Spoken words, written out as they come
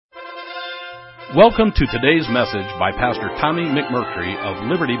Welcome to today's message by Pastor Tommy McMurtry of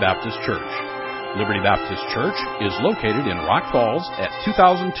Liberty Baptist Church. Liberty Baptist Church is located in Rock Falls at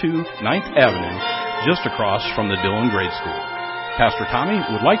 2002 9th Avenue, just across from the Dillon Grade School. Pastor Tommy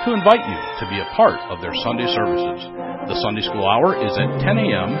would like to invite you to be a part of their Sunday services. The Sunday school hour is at 10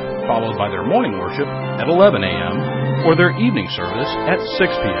 a.m., followed by their morning worship at 11 a.m., or their evening service at 6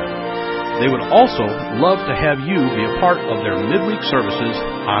 p.m. They would also love to have you be a part of their midweek services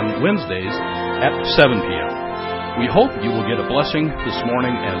on Wednesdays at 7 p.m. We hope you will get a blessing this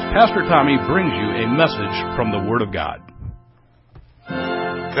morning as Pastor Tommy brings you a message from the Word of God.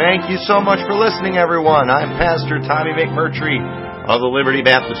 Thank you so much for listening, everyone. I'm Pastor Tommy McMurtry of the Liberty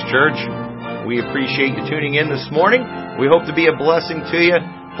Baptist Church. We appreciate you tuning in this morning. We hope to be a blessing to you.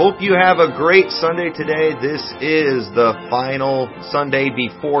 Hope you have a great Sunday today. This is the final Sunday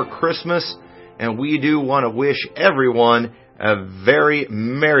before Christmas, and we do want to wish everyone a very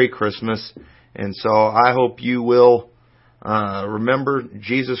Merry Christmas. And so I hope you will remember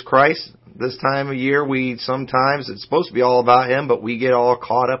Jesus Christ. This time of year, sometimes it's supposed to be all about Him, but we get all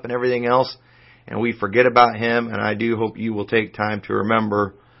caught up in everything else, and we forget about Him. And I do hope you will take time to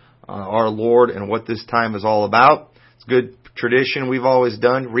remember our Lord and what this time is all about. It's good tradition we've always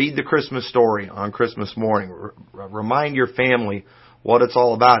done. Read the Christmas story on Christmas morning. Remind your family what it's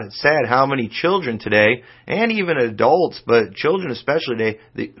all about. It's sad how many children today, and even adults, but children especially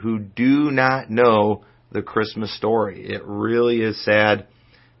today, who do not know the Christmas story. It really is sad,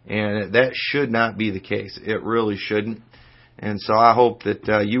 and that should not be the case. It really shouldn't. And so I hope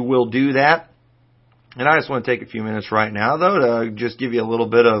that you will do that. And I just want to take a few minutes right now, though, to just give you a little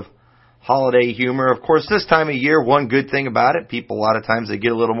bit of holiday humor. Of course, this time of year, one good thing about it, people a lot of times they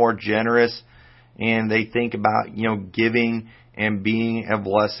get a little more generous, and they think about, giving and being a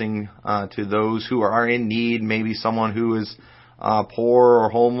blessing to those who are in need, maybe someone who is poor or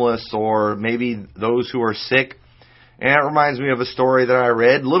homeless, or maybe those who are sick. And it reminds me of a story that I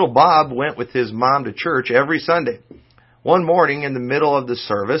read. Little Bob went with his mom to church every Sunday. One morning in the middle of the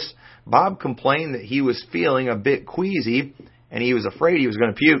service, Bob complained that he was feeling a bit queasy, and he was afraid he was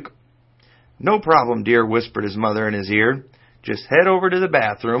going to puke. "No problem, dear," whispered his mother in his ear. "Just head over to the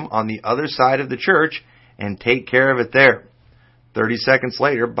bathroom on the other side of the church and take care of it there." 30 seconds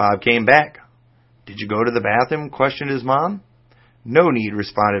later, Bob came back. "Did you go to the bathroom?" questioned his mom. "No need,"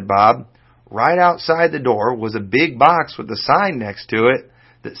 responded Bob. Right outside the door was a big box with a sign next to it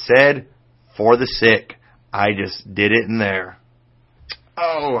that said, "For the sick. I just did it in there."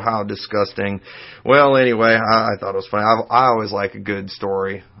 Oh, how disgusting. Well, anyway, I thought it was funny. I always like a good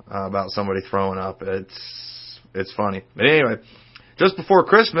story about somebody throwing up. It's funny. But anyway, just before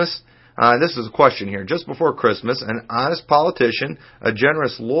Christmas, this is a question here. Just before Christmas, an honest politician, a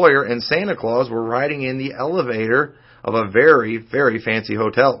generous lawyer, and Santa Claus were riding in the elevator of a very, very fancy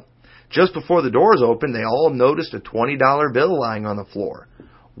hotel. Just before the doors opened, they all noticed a $20 bill lying on the floor.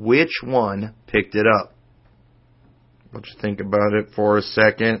 Which one picked it up? Let's think about it for a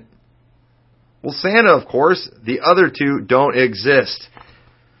second. Well, Santa, of course. The other two don't exist.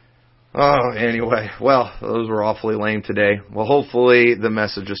 Oh, anyway, well, those were awfully lame today. Well, hopefully the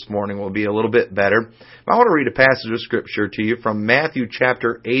message this morning will be a little bit better. I want to read a passage of Scripture to you from Matthew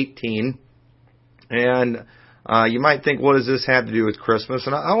chapter 18. And you might think, what does this have to do with Christmas?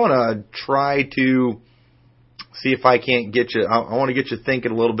 And I want to try to see if I can't get you, I want to get you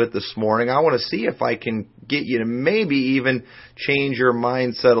thinking a little bit this morning. I want to see if I can get you to maybe even change your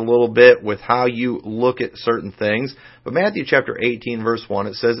mindset a little bit with how you look at certain things. But Matthew chapter 18, verse 1,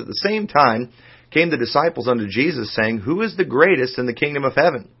 it says, "At the same time came the disciples unto Jesus, saying, Who is the greatest in the kingdom of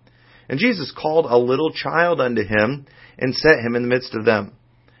heaven? And Jesus called a little child unto him, and set him in the midst of them,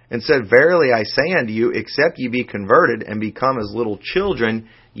 and said, Verily I say unto you, except ye be converted, and become as little children,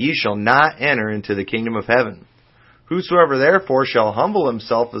 ye shall not enter into the kingdom of heaven. Whosoever therefore shall humble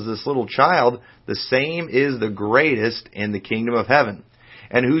himself as this little child, the same is the greatest in the kingdom of heaven.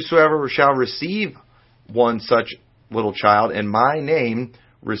 And whosoever shall receive one such little child in my name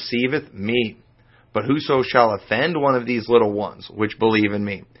receiveth me. But whoso shall offend one of these little ones, which believe in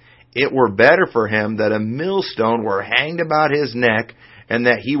me, it were better for him that a millstone were hanged about his neck, and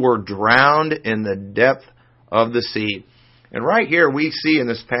that he were drowned in the depth of the sea." And right here we see in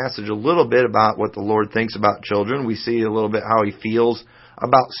this passage a little bit about what the Lord thinks about children. We see a little bit how He feels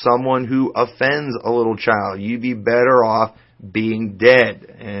about someone who offends a little child. You'd be better off being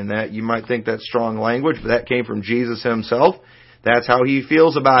dead. And that, you might think that's strong language, but that came from Jesus Himself. That's how He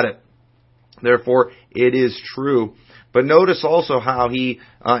feels about it. Therefore, it is true. But notice also how he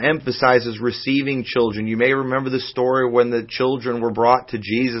emphasizes receiving children. You may remember the story when the children were brought to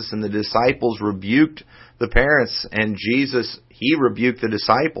Jesus and the disciples rebuked the parents. And Jesus, he rebuked the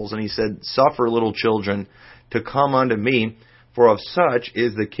disciples and he said, "Suffer little children to come unto me, for of such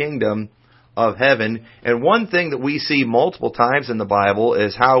is the kingdom of heaven." And one thing that we see multiple times in the Bible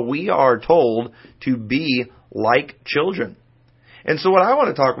is how we are told to be like children. And so what I want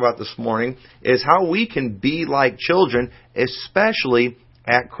to talk about this morning is how we can be like children, especially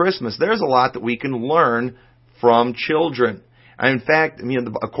at Christmas. There's a lot that we can learn from children. And in fact,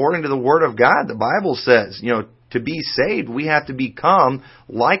 according to the Word of God, the Bible says, to be saved, we have to become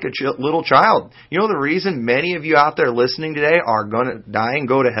like a little child. You know the reason many of you out there listening today are going to die and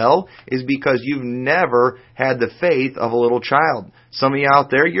go to hell is because you've never had the faith of a little child. Some of you out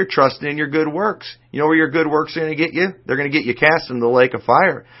there, you're trusting in your good works. You know where your good works are going to get you? They're going to get you cast into the lake of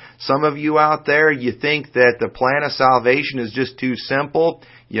fire. Some of you out there, you think that the plan of salvation is just too simple.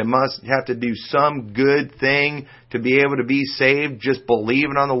 You must have to do some good thing to be able to be saved, just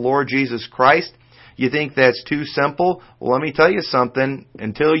believing on the Lord Jesus Christ. You think that's too simple? Well, let me tell you something.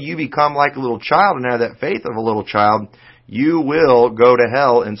 Until you become like a little child and have that faith of a little child, you will go to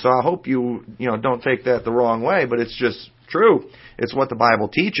hell. And so I hope you don't take that the wrong way, but it's just true. It's what the Bible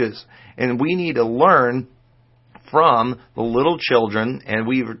teaches. And we need to learn from the little children, and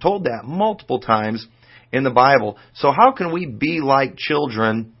we've told that multiple times in the Bible. So how can we be like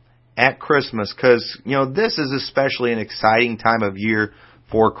children at Christmas? Because, this is especially an exciting time of year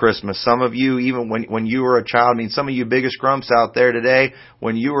for Christmas. Some of you, even when you were a child, some of you biggest grumps out there today,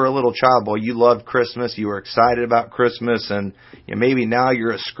 when you were a little child, boy, you loved Christmas, you were excited about Christmas, and maybe now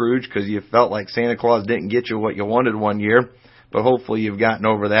you're a Scrooge because you felt like Santa Claus didn't get you what you wanted one year, but hopefully you've gotten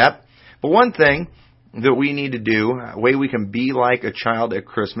over that. But one thing that we need to do, a way we can be like a child at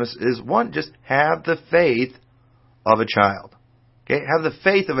Christmas, is one, just have the faith of a child. Okay, have the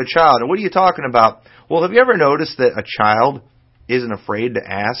faith of a child. And what are you talking about? Well, have you ever noticed that a child isn't afraid to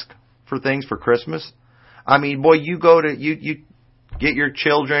ask for things for Christmas? Boy, you get your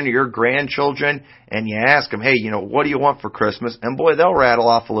children or your grandchildren and you ask them, hey, what do you want for Christmas? And boy, they'll rattle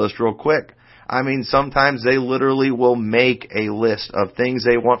off a list real quick. Sometimes they literally will make a list of things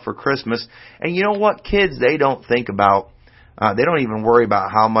they want for Christmas. And you know what? Kids, they don't think about, they don't even worry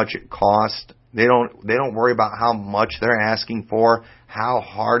about how much it costs. They don't worry about how much they're asking for, how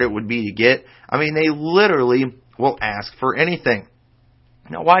hard it would be to get. They literally will ask for anything.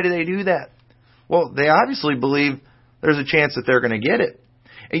 Now, why do they do that? Well, they obviously believe there's a chance that they're going to get it.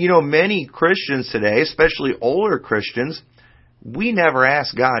 And many Christians today, especially older Christians, we never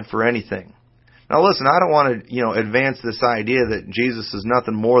ask God for anything. Now listen, I don't want to, advance this idea that Jesus is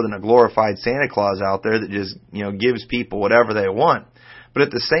nothing more than a glorified Santa Claus out there that just, gives people whatever they want. But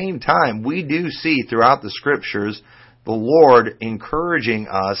at the same time, we do see throughout the Scriptures the Lord encouraging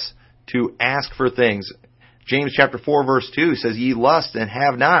us to ask for things. James chapter 4 verse 2 says, "Ye lust and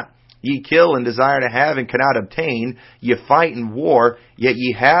have not. Ye kill and desire to have and cannot obtain. Ye fight in war, yet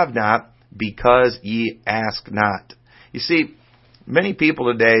ye have not, because ye ask not." You see, many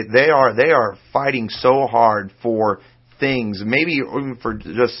people today, they are fighting so hard for things, maybe even for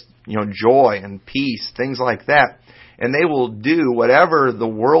just, joy and peace, things like that. And they will do whatever the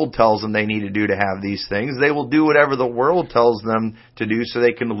world tells them they need to do to have these things. They will do whatever the world tells them to do so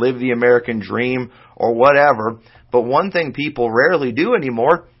they can live the American dream or whatever. But one thing people rarely do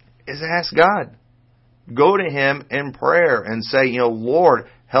anymore is ask God. Go to Him in prayer and say, Lord,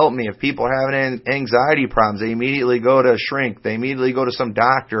 help me. If people have anxiety problems, they immediately go to a shrink. They immediately go to some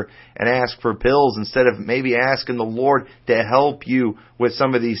doctor and ask for pills instead of maybe asking the Lord to help you with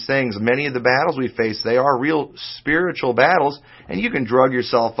some of these things. Many of the battles we face, they are real spiritual battles, and you can drug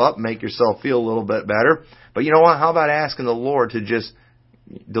yourself up and make yourself feel a little bit better. But you know what? How about asking the Lord to just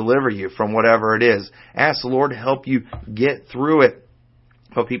deliver you from whatever it is? Ask the Lord to help you get through it.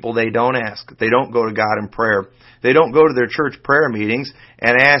 But people, they don't ask. They don't go to God in prayer. They don't go to their church prayer meetings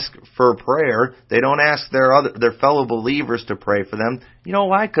and ask for prayer. They don't ask their fellow believers to pray for them. You know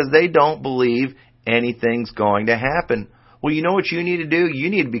why? Because they don't believe anything's going to happen. Well, you know what you need to do? You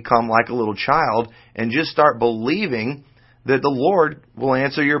need to become like a little child and just start believing that the Lord will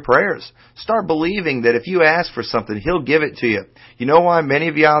answer your prayers. Start believing that if you ask for something, He'll give it to you. You know why many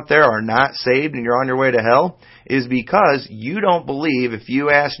of you out there are not saved and you're on your way to hell? Is because you don't believe if you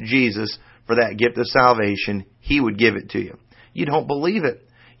ask Jesus for that gift of salvation, He would give it to you. You don't believe it.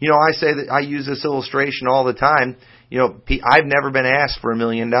 I say that I use this illustration all the time. I've never been asked for $1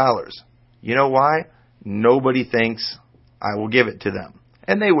 million. You know why? Nobody thinks I will give it to them.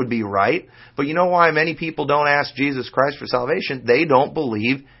 And they would be right. But you know why many people don't ask Jesus Christ for salvation? They don't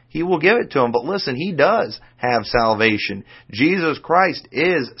believe He will give it to him. But listen, He does have salvation. Jesus Christ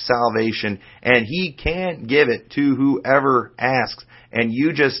is salvation, and He can give it to whoever asks. And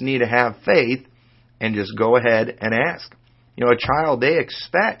you just need to have faith and just go ahead and ask. You know, a child, they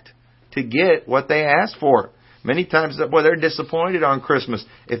expect to get what they ask for. Many times, they're disappointed on Christmas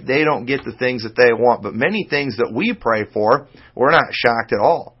if they don't get the things that they want. But many things that we pray for, we're not shocked at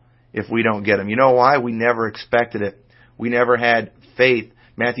all if we don't get them. You know why? We never expected it. We never had faith.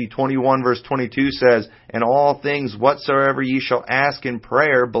 Matthew 21 verse 22 says, "And all things whatsoever ye shall ask in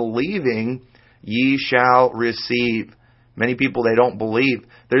prayer, believing, ye shall receive." Many people, they don't believe.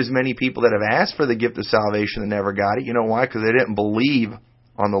 There's many people that have asked for the gift of salvation and never got it. You know why? Because they didn't believe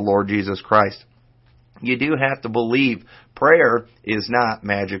on the Lord Jesus Christ. You do have to believe. Prayer is not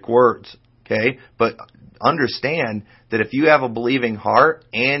magic words, okay? But understand that if you have a believing heart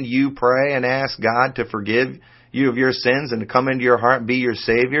and you pray and ask God to forgive you of your sins and to come into your heart and be your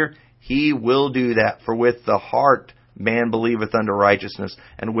Savior, He will do that. For with the heart man believeth unto righteousness,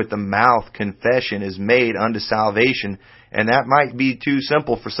 and with the mouth confession is made unto salvation. And that might be too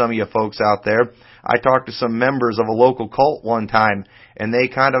simple for some of you folks out there. I talked to some members of a local cult one time, and they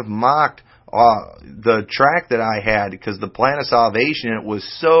kind of mocked the track that I had, because the plan of salvation, it was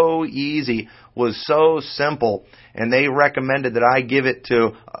so easy, was so simple, and they recommended that I give it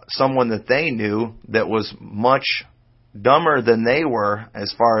to someone that they knew that was much dumber than they were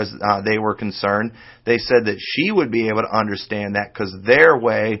as far as they were concerned. They said that she would be able to understand that because their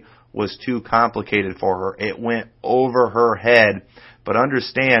way was too complicated for her. It went over her head. But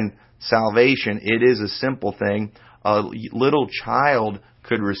understand, salvation, it is a simple thing. A little child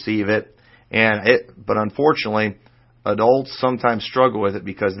could receive it, but unfortunately, adults sometimes struggle with it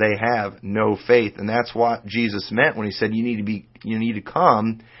because they have no faith. And that's what Jesus meant when He said you need to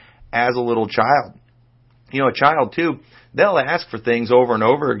come as a little child. You know, a child too, they'll ask for things over and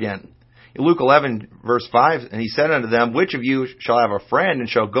over again. In Luke 11 verse 5, "And He said unto them, Which of you shall have a friend, and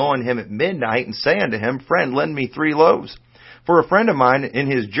shall go unto him at midnight, and say unto him, Friend, lend me 3 loaves. For a friend of mine in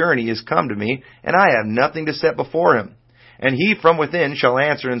his journey is come to me, and I have nothing to set before him. And he from within shall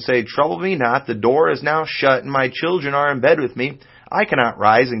answer and say, Trouble me not, the door is now shut, and my children are in bed with me. I cannot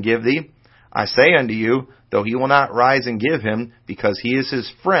rise and give thee. I say unto you, though he will not rise and give him, because he is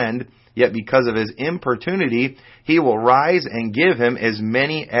his friend, yet because of his importunity, he will rise and give him as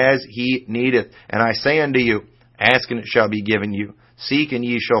many as he needeth. And I say unto you, Ask and it shall be given you. Seek and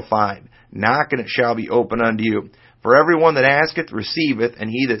ye shall find. Knock and it shall be opened unto you. For everyone that asketh receiveth, and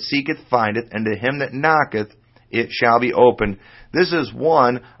he that seeketh findeth, and to him that knocketh it shall be opened." This is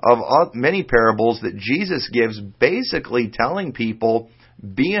one of many parables that Jesus gives, basically telling people,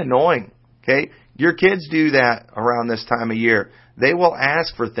 be annoying. Okay? Your kids do that around this time of year. They will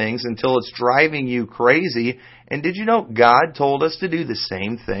ask for things until it's driving you crazy. And did you know God told us to do the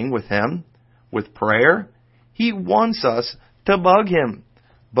same thing with Him, with prayer? He wants us to bug Him.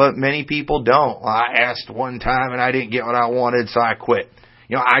 But many people don't. I asked one time and I didn't get what I wanted, so I quit.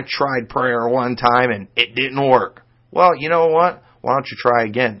 You know, I tried prayer one time and it didn't work. Well, you know what? Why don't you try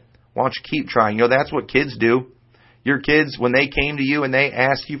again? Why don't you keep trying? You know, that's what kids do. Your kids, when they came to you and they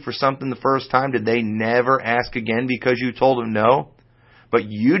asked you for something the first time, did they never ask again because you told them no? But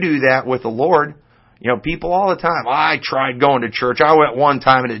you do that with the Lord. You know, people all the time, I tried going to church. I went one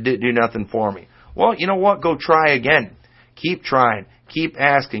time and it didn't do nothing for me. Well, you know what? Go try again. Keep trying. Keep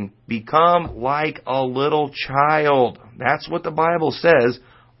asking. Become like a little child. That's what the Bible says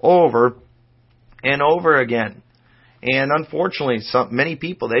over and over again. And unfortunately, many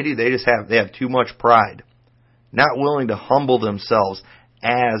people, they have too much pride. Not willing to humble themselves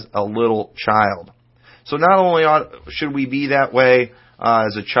as a little child. So not only should we be that way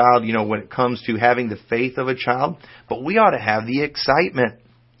as a child, you know, when it comes to having the faith of a child, but we ought to have the excitement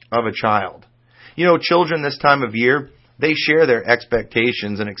of a child. You know, children this time of year, they share their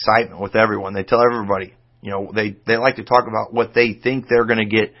expectations and excitement with everyone. They tell everybody, you know, they like to talk about what they think they're going to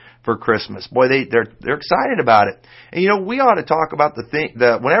get for Christmas. Boy, they're excited about it. And you know, we ought to talk about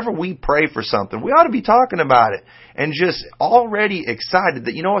whenever we pray for something, we ought to be talking about it and just already excited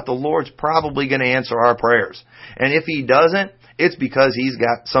that, you know what, the Lord's probably going to answer our prayers. And if He doesn't, it's because He's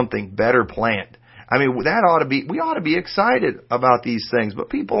got something better planned. I mean, we ought to be excited about these things, but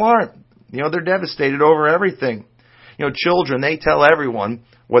people aren't. You know, they're devastated over everything. You know, children, they tell everyone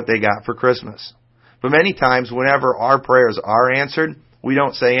what they got for Christmas. But many times, whenever our prayers are answered, we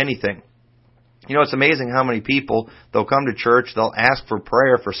don't say anything. You know, it's amazing how many people, they'll come to church, they'll ask for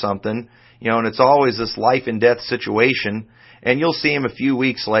prayer for something, you know, and it's always this life and death situation, and you'll see them a few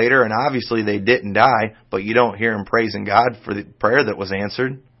weeks later, and obviously they didn't die, but you don't hear them praising God for the prayer that was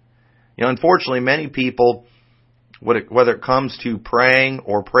answered. You know, unfortunately, many people whether it comes to praying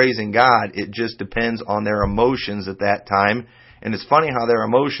or praising God, it just depends on their emotions at that time. And it's funny how their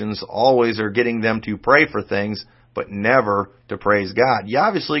emotions always are getting them to pray for things, but never to praise God. You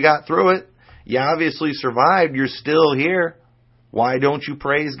obviously got through it. You obviously survived. You're still here. Why don't you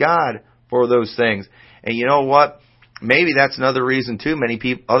praise God for those things? And you know what? Maybe that's another reason too.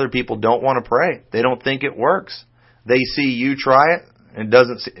 Many other people don't want to pray. They don't think it works. They see you try it, and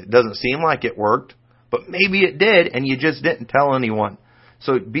it doesn't seem like it worked. But maybe it did, and you just didn't tell anyone.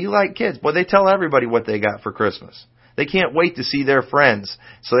 So be like kids. Boy, they tell everybody what they got for Christmas. They can't wait to see their friends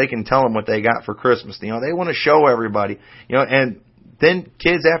so they can tell them what they got for Christmas. You know, they want to show everybody. You know, and then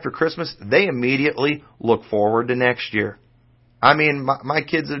kids after Christmas, they immediately look forward to next year. I mean, my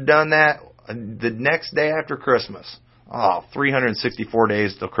kids have done that the next day after Christmas. 364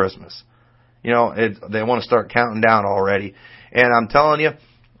 days till Christmas. You know, they want to start counting down already. And I'm telling you,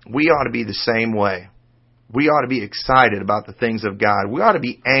 we ought to be the same way. We ought to be excited about the things of God. We ought to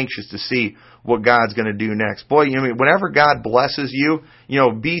be anxious to see what God's going to do next. Boy, you know, whenever God blesses you, you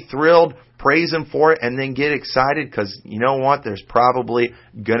know, be thrilled, praise Him for it, and then get excited because you know what? There's probably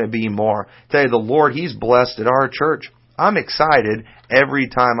going to be more. I tell you, the Lord, He's blessed at our church. I'm excited every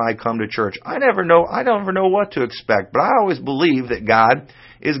time I come to church. I never know what to expect, but I always believe that God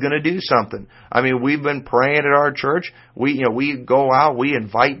is going to do something. I mean, we've been praying at our church. We go out, we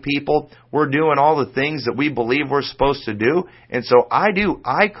invite people. We're doing all the things that we believe we're supposed to do. And so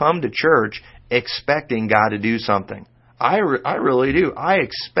I come to church expecting God to do something. I really do. I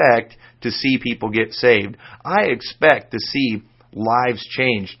expect to see people get saved. I expect to see lives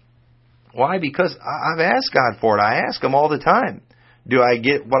changed. Why? Because I've asked God for it. I ask Him all the time. Do I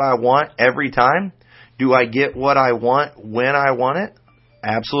get what I want every time? Do I get what I want when I want it?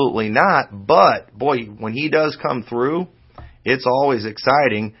 Absolutely not. But, boy, when He does come through, it's always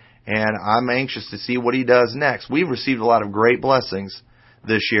exciting, and I'm anxious to see what He does next. We've received a lot of great blessings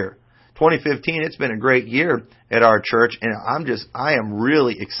this year. 2015, it's been a great year at our church, and I am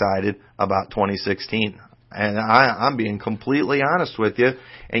really excited about 2016. And I'm being completely honest with you.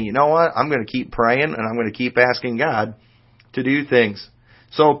 And you know what? I'm going to keep praying, and I'm going to keep asking God to do things.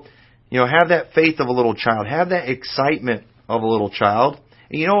 So, you know, have that faith of a little child. Have that excitement of a little child.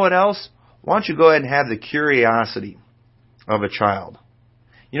 And you know what else? Why don't you go ahead and have the curiosity of a child?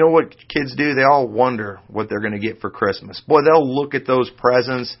 You know what kids do? They all wonder what they're going to get for Christmas. Boy, they'll look at those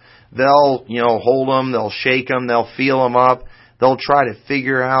presents. They'll, hold them. They'll shake them. They'll feel them up. They'll try to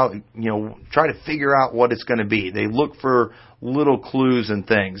figure out what it's going to be. They look for little clues and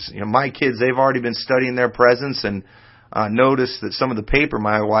things. You know, my kids, they've already been studying their presents and noticed that some of the paper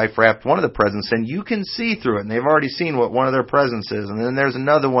my wife wrapped one of the presents in, you can see through it. And they've already seen what one of their presents is. And then there's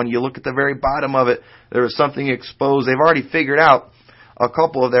another one. You look at the very bottom of it. There is something exposed. They've already figured out a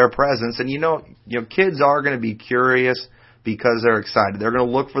couple of their presents. And you know, kids are going to be curious because they're excited. They're going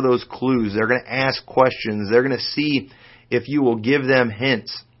to look for those clues. They're going to ask questions. They're going to see if you will give them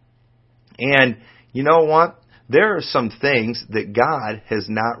hints. And you know what? There are some things that God has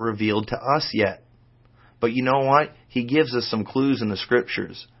not revealed to us yet. But you know what? He gives us some clues in the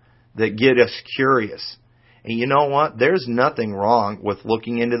Scriptures that get us curious. And you know what? There's nothing wrong with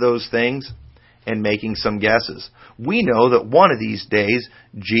looking into those things and making some guesses. We know that one of these days,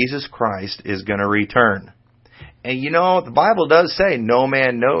 Jesus Christ is going to return. And you know, the Bible does say no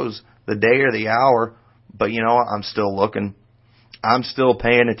man knows the day or the hour. But you know what? I'm still looking. I'm still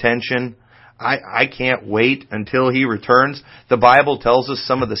paying attention. I can't wait until He returns. The Bible tells us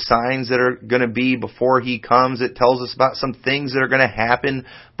some of the signs that are going to be before He comes. It tells us about some things that are going to happen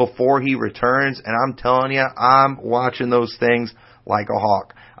before He returns. And I'm telling you, I'm watching those things like a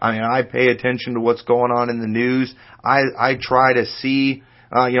hawk. I mean, I pay attention to what's going on in the news. I try to see,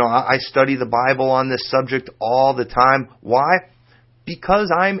 I study the Bible on this subject all the time. Why?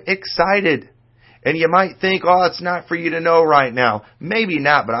 Because I'm excited. And you might think, it's not for you to know right now. Maybe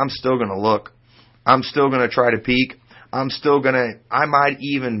not, but I'm still going to look. I'm still going to try to peek. I might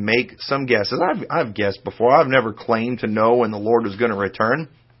even make some guesses. I've guessed before. I've never claimed to know when the Lord was going to return,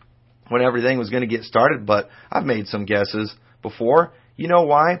 when everything was going to get started, but I've made some guesses before. You know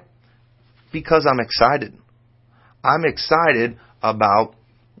why? Because I'm excited. I'm excited about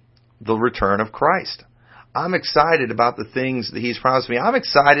the return of Christ. I'm excited about the things that He's promised me. I'm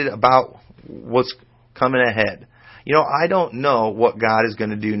excited about what's coming ahead. You know, I don't know what God is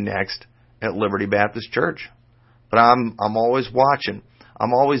going to do next at Liberty Baptist Church, but I'm always watching.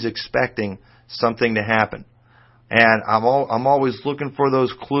 I'm always expecting something to happen, and I'm always looking for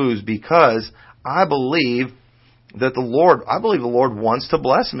those clues because I believe that the Lord wants to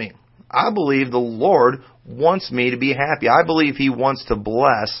bless me. I believe the Lord wants me to be happy. I believe He wants to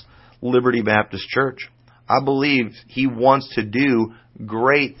bless Liberty Baptist Church. I believe He wants to do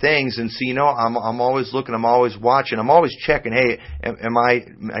great things. And so, I'm always looking, I'm always watching, I'm always checking, hey, am I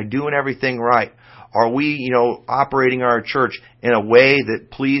doing everything right? Are we, operating our church in a way that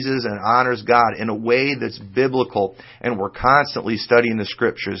pleases and honors God, in a way that's biblical? And we're constantly studying the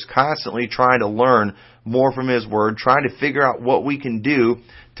Scriptures, constantly trying to learn more from His Word, trying to figure out what we can do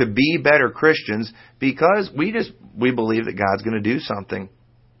to be better Christians, because we believe that God's going to do something.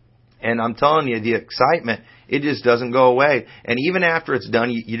 And I'm telling you, the excitement, it just doesn't go away. And even after it's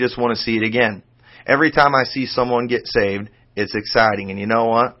done, you just want to see it again. Every time I see someone get saved, it's exciting. And you know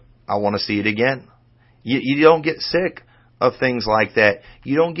what? I want to see it again. You don't get sick of things like that.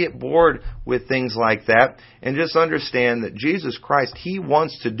 You don't get bored with things like that. And just understand that Jesus Christ, He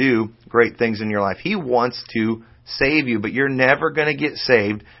wants to do great things in your life. He wants to save you, but you're never going to get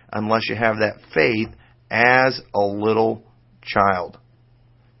saved unless you have that faith as a little child.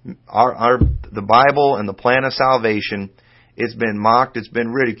 The Bible and the plan of salvation, it's been mocked, it's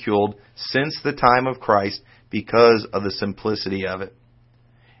been ridiculed since the time of Christ because of the simplicity of it.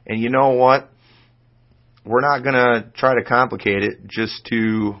 And you know what? We're not going to try to complicate it just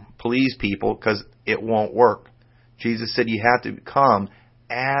to please people, because it won't work. Jesus said you have to come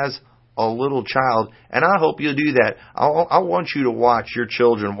as a little child, and I hope you'll do that. I want you to watch your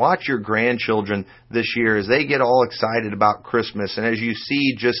children, watch your grandchildren this year as they get all excited about Christmas, and as you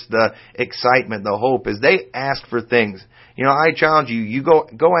see just the excitement, the hope, as they ask for things. I challenge you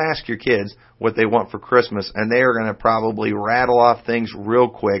go ask your kids what they want for Christmas, and they are going to probably rattle off things real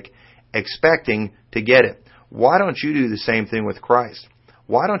quick, expecting to get it. Why don't you do the same thing with Christ?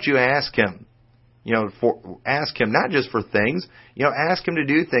 Why don't you ask Him? Ask Him not just for things. Ask Him to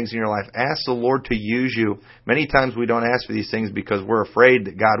do things in your life. Ask the Lord to use you. Many times we don't ask for these things because we're afraid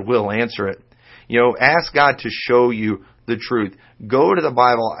that God will answer it. Ask God to show you the truth. Go to the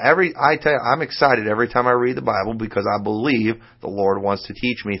Bible. I tell you, I'm excited every time I read the Bible, because I believe the Lord wants to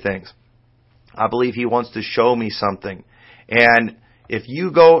teach me things. I believe He wants to show me something. And if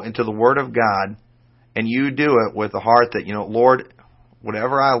you go into the Word of God and you do it with the heart that, Lord,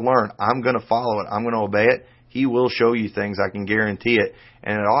 whatever I learn, I'm going to follow it, I'm going to obey it, He will show you things, I can guarantee it.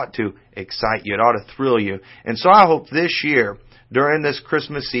 And it ought to excite you, it ought to thrill you. And so I hope this year, during this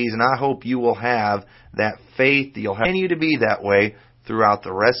Christmas season, I hope you will have that faith, that you'll continue to be that way throughout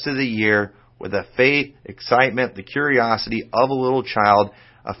the rest of the year, with a faith, excitement, the curiosity of a little child,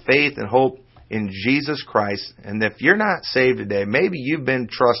 a faith and hope in Jesus Christ. And if you're not saved today, maybe you've been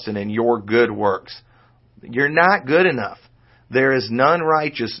trusting in your good works. You're not good enough. There is none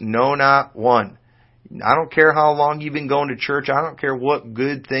righteous, no, not one. I don't care how long you've been going to church. I don't care what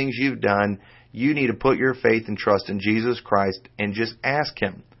good things you've done. You need to put your faith and trust in Jesus Christ and just ask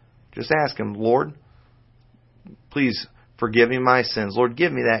Him. Just ask Him, Lord, please forgive me my sins. Lord,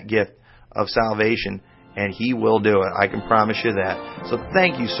 give me that gift of salvation, and He will do it. I can promise you that. So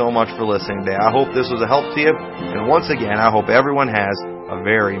thank you so much for listening today. I hope this was a help to you. And once again, I hope everyone has a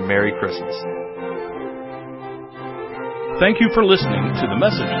very Merry Christmas. Thank you for listening to the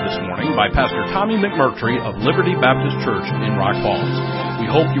message this morning by Pastor Tommy McMurtry of Liberty Baptist Church in Rock Falls. We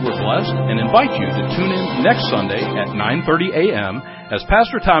hope you were blessed and invite you to tune in next Sunday at 9:30 a.m. as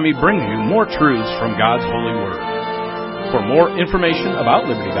Pastor Tommy brings you more truths from God's holy Word. For more information about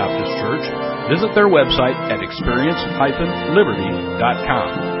Liberty Baptist Church, visit their website at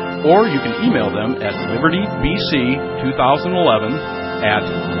experience-liberty.com, or you can email them at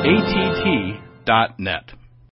libertybc2011@att.net.